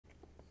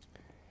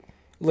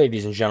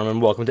Ladies and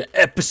gentlemen, welcome to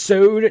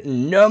episode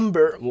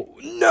number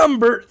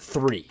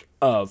 3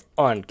 of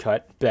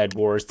Uncut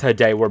Bedwars.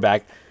 Today we're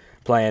back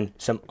playing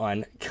some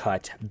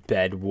Uncut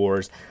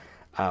Bedwars.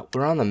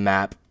 We're on the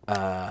map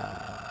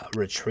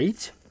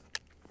Retreat.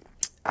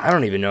 I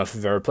don't even know if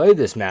I've ever played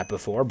this map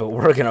before, but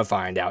we're going to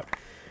find out.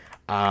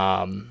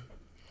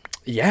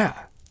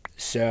 Yeah,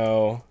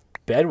 so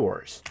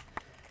Bedwars.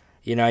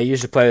 You know, I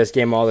used to play this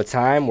game all the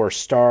time. We're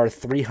star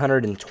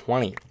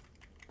 320.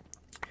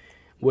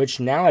 Which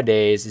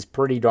nowadays is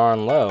pretty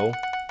darn low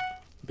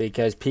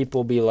because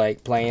people be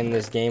like playing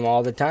this game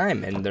all the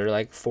time and they're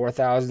like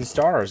 4,000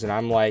 stars and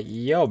I'm like,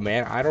 yo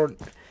man, I don't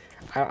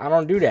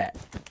do that.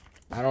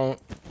 I don't,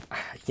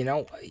 you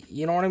know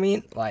what I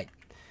mean? Like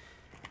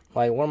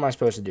what am I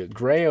supposed to do?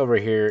 Gray over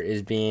here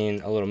is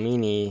being a little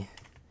meanie,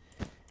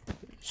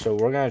 so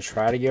we're gonna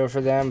try to go for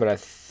them, but I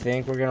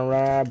think we're gonna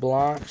run out of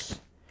blocks.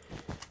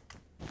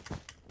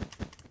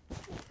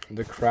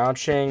 The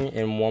crouching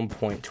in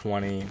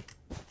 1.20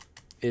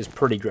 is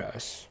pretty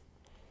gross.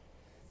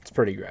 It's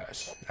pretty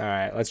gross.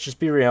 Alright, let's just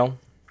be real.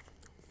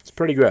 It's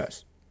pretty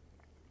gross.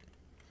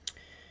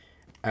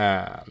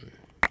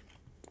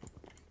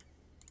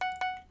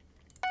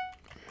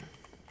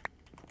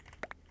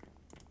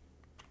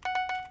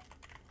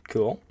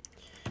 Cool.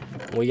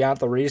 We got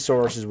the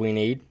resources we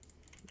need.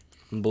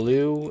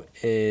 Blue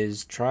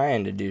is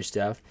trying to do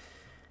stuff.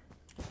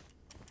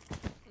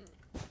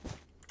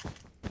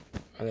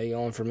 Are they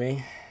going for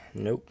me?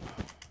 Nope.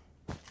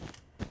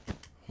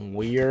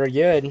 We are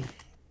good.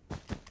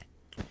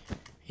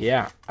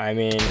 Yeah, I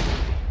mean,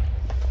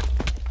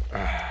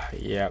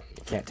 yeah,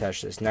 can't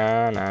touch this.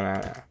 No.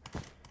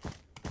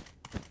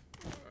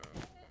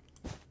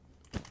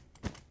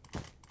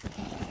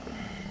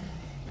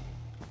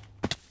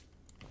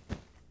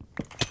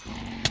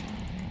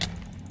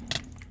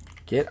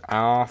 Get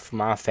off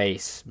my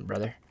face,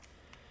 brother.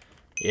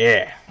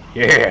 Yeah.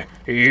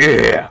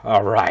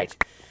 All right.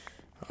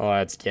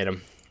 Let's get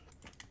him.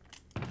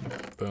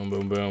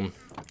 Boom.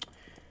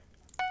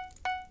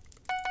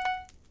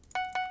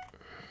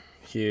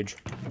 Huge.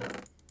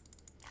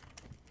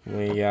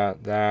 We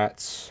got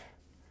that.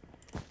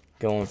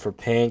 Going for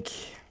pink.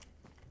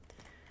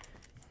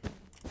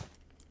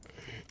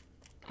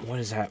 What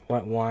is that?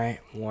 Why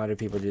do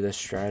people do this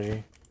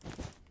strategy?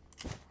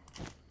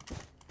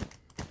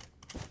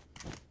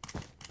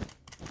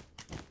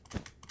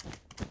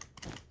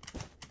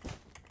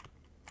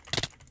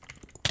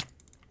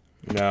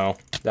 No,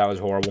 that was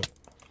horrible.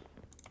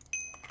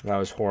 That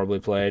was horribly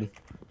played.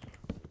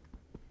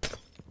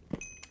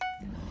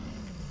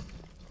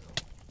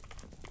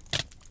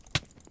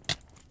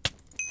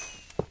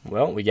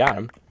 Well, we got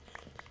him.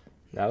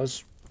 That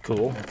was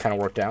cool. Kind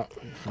of worked out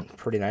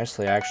pretty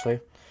nicely,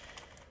 actually.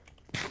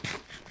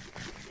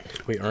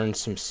 We earned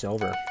some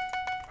silver.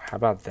 How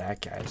about that,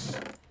 guys?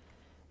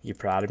 You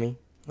proud of me?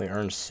 We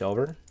earned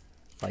silver?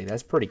 Like,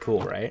 that's pretty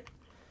cool, right?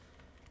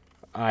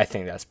 I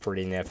think that's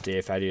pretty nifty,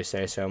 if I do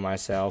say so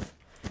myself.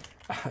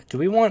 Do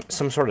we want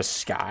some sort of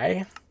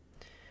sky?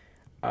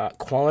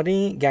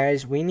 Quality?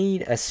 Guys, we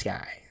need a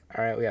sky.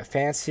 Alright, we got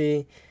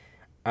fancy.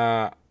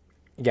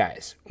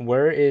 Guys,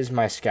 where is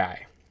my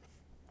sky?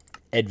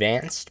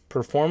 Advanced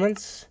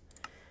performance?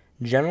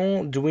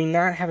 General? Do we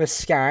not have a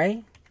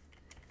sky?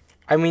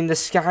 I mean, the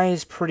sky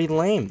is pretty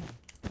lame.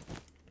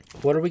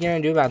 What are we going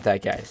to do about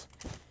that, guys?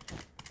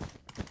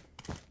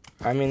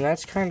 I mean,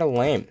 that's kind of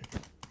lame.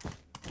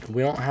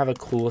 We don't have a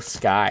cool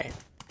sky.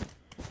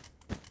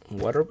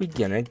 What are we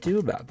going to do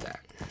about that?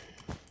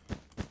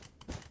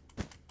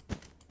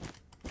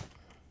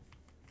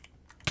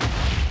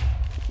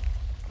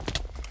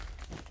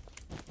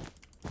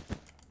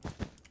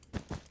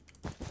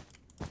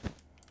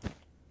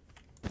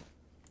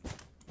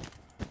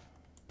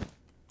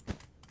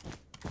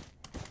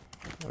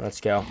 Let's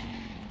go.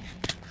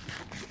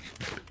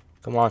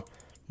 Come on.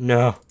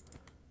 No.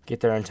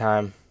 Get there in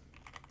time.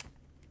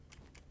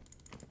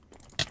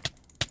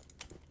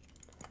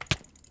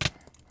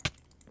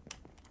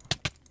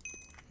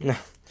 No.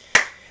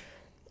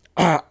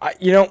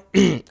 You know,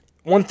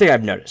 one thing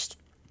I've noticed.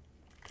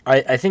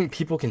 I think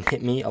people can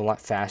hit me a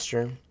lot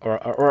faster.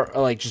 Or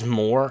like, just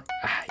more.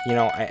 You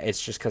know,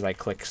 it's just because I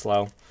click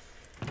slow.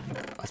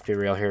 Let's be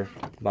real here.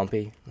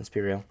 Bumpy. Let's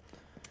be real.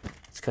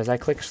 It's because I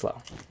click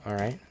slow.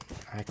 Alright?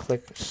 I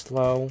click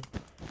slow.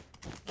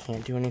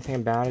 Can't do anything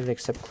about it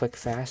except click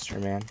faster,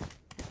 man.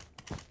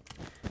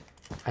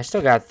 I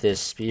still got this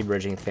speed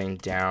bridging thing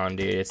down,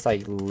 dude. It's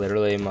like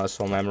literally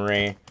muscle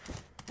memory.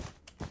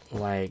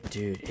 Like,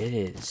 dude, it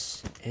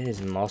is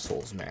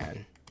muscles,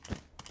 man.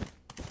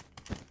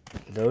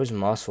 Those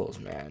muscles,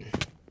 man. I'm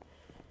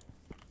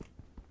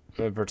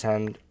gonna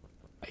pretend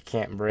I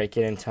can't break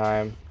it in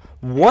time.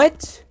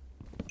 What?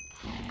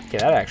 Okay,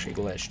 that actually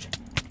glitched.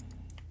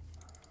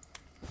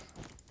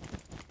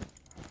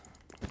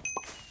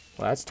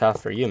 Well, that's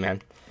tough for you,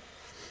 man.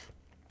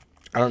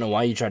 I don't know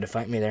why you tried to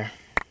fight me there.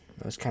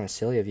 That was kind of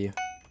silly of you.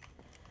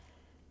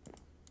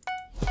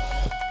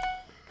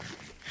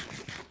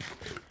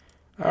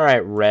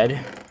 Alright,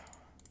 red.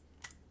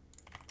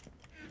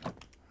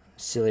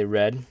 Silly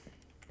red.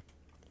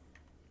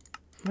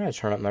 I'm going to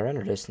turn up my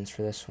render distance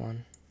for this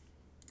one.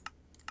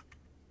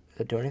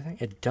 Does it do anything?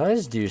 It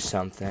does do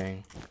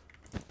something.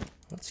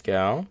 Let's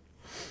go.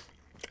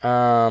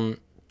 Yeah,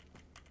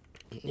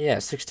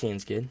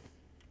 16's good.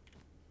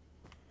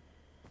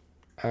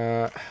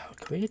 Can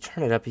we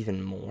turn it up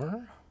even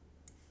more?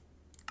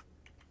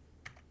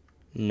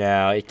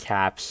 No, it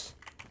caps.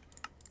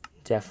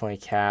 Definitely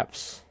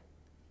caps.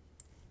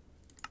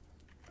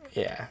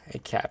 Yeah,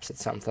 it caps at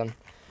something.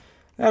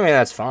 I mean,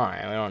 that's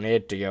fine. We don't need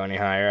it to go any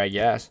higher, I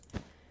guess.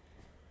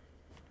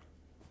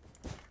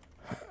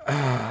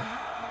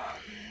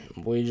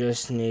 We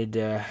just need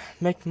to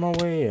make my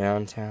way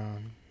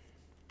downtown.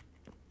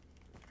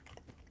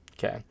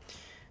 Okay.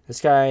 This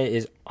guy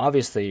is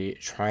obviously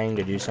trying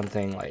to do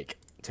something like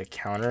to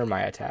counter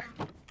my attack.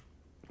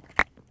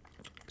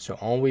 So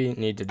all we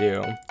need to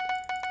do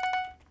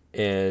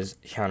is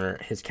counter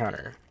his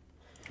counter.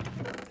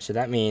 So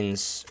that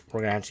means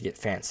we're going to have to get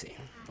fancy.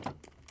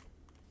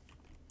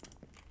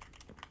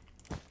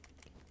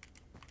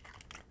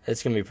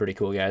 It's going to be pretty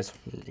cool, guys.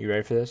 You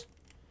ready for this?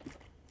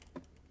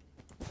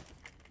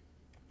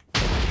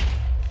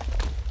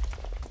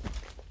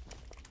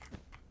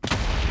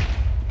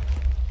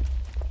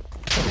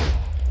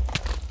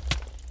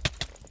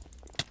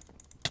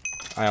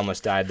 I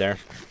almost died there.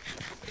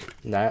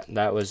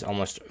 That was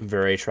almost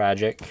very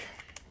tragic.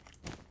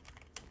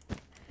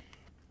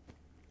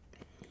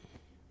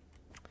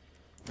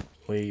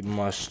 We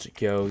must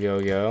go,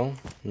 go, go.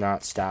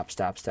 Not stop,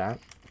 stop, stop.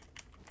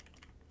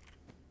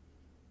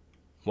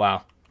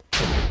 Wow.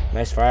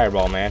 Nice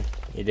fireball, man.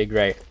 You did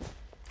great.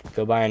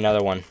 Go buy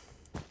another one.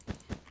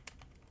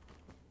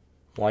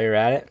 While you're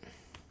at it.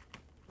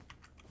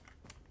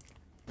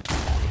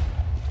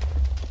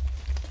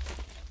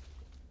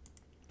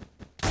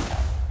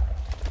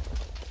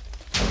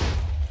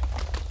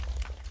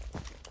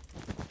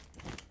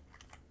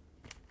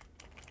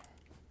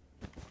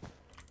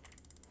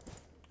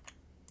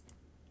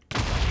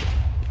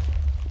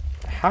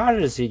 How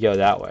does he go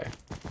that way?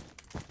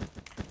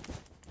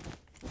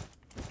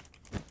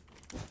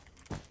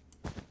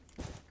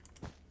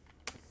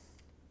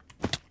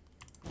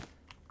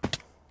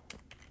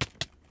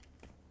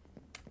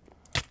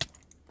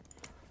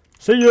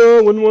 See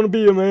ya, wouldn't want to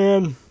be a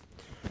man.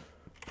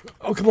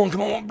 Oh,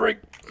 come on, break.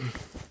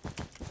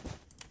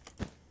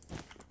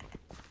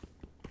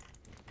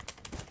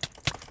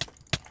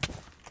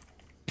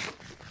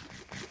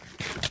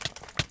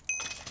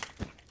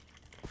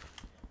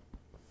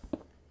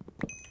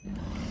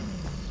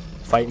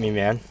 Fight me,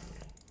 man.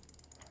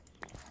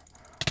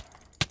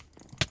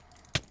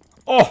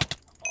 Oh!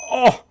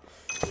 Oh!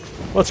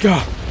 Let's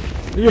go.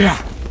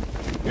 Yeah.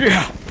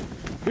 Yeah.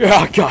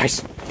 Yeah,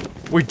 guys.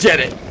 We did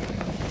it.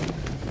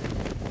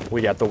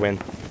 We got the win.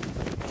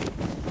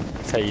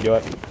 That's how you do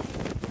it.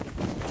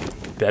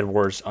 Bed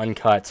Wars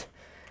Uncut.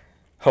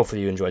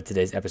 Hopefully you enjoyed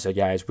today's episode,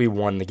 guys. We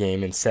won the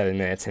game in 7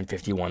 minutes and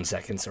 51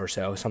 seconds or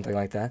so, something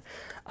like that.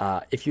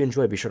 If you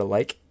enjoyed, be sure to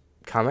like,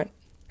 comment,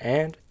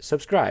 and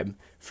subscribe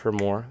for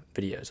more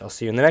videos. I'll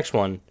see you in the next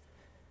one.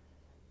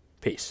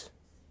 Peace.